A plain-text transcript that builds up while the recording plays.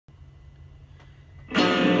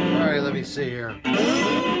me see here.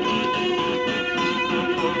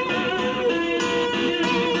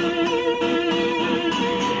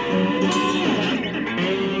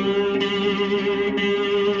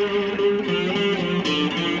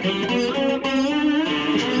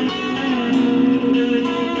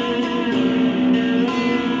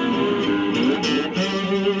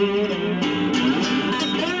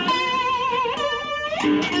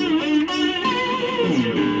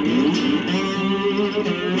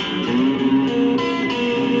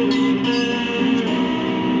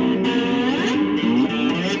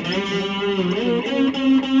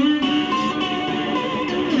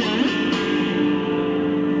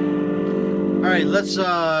 Alright, let's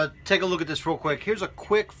take a look at this real quick. Here's a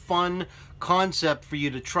quick, fun concept for you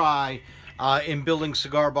to try in building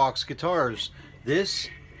cigar box guitars. This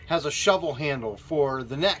has a shovel handle for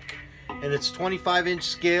the neck, and it's 25-inch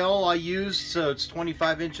scale I used, so it's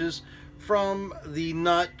 25 inches from the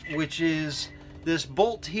nut, which is this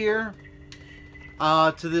bolt here,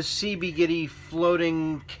 to this CB Gitty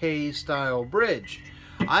floating K style bridge.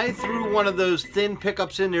 I threw one of those thin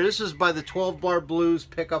pickups in there. This is by the 12 Bar Blues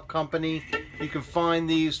pickup company. You can find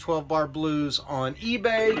these 12 Bar Blues on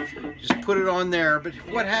eBay. Just put it on there. But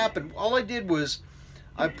what happened? All I did was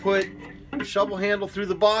I put the shovel handle through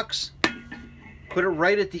the box, put it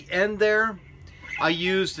right at the end there. I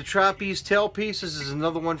used the trapeze tailpiece. This is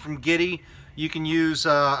another one from Gitty. You can use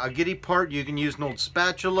a Gitty part. You can use an old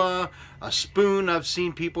spatula, a spoon I've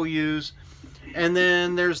seen people use. And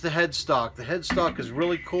then there's the headstock. The headstock is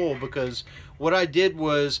really cool because what I did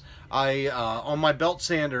was on my belt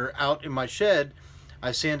sander out in my shed,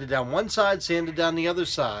 I sanded down one side, sanded down the other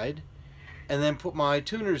side, and then put my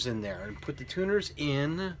tuners in there and put the tuners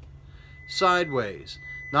in sideways.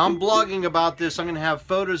 Now I'm blogging about this. I'm going to have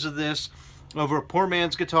photos of this over at Poor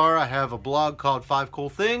Man's Guitar. I have a blog called 5 Cool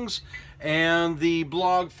Things, and the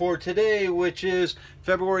blog for today, which is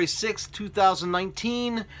February 6th,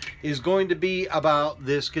 2019, is going to be about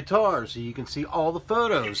this guitar, so you can see all the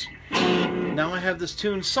photos. Now I have this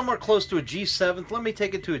tuned somewhere close to a G7. Let me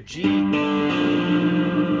take it to a G.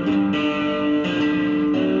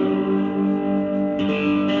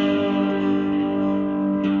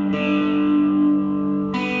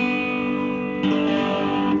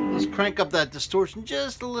 Let's crank up that distortion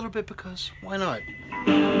just a little bit, because why not?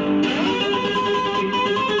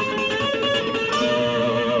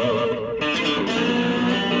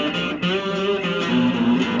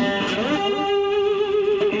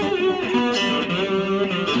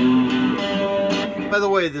 By the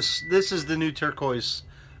way, this is the new turquoise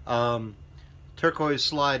slide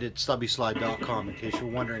at stubbyslide.com, in case you're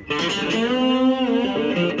wondering.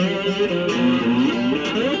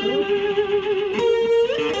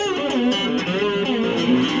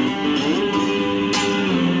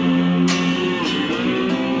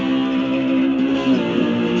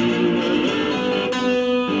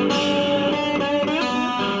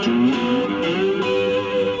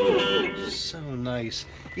 So nice.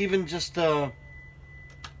 Even just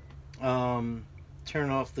turn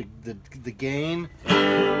off the gain.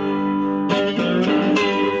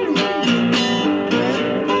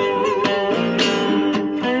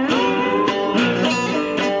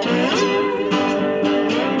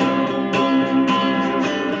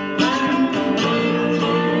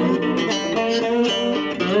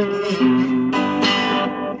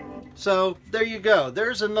 So there you go.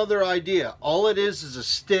 There's another idea. All it is a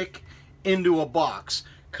stick into a box.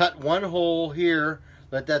 Cut one hole here.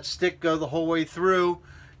 Let that stick go the whole way through.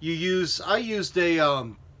 I used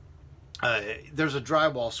a, there's a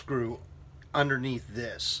drywall screw underneath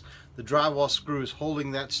this. The drywall screw is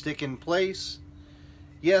holding that stick in place.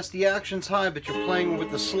 Yes, the action's high, but you're playing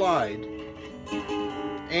with the slide.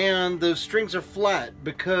 And the strings are flat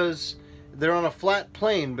because they're on a flat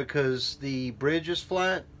plane, because the bridge is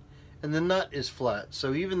flat and the nut is flat.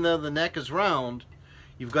 So even though the neck is round,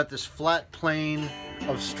 you've got this flat plane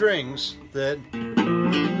of strings that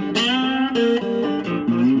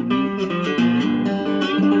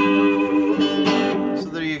so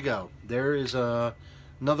there you go. There is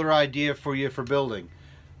another idea for you for building.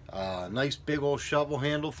 Nice big old shovel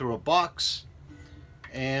handle through a box,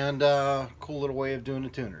 and cool little way of doing the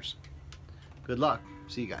tuners. Good luck.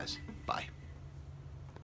 See you guys. Bye.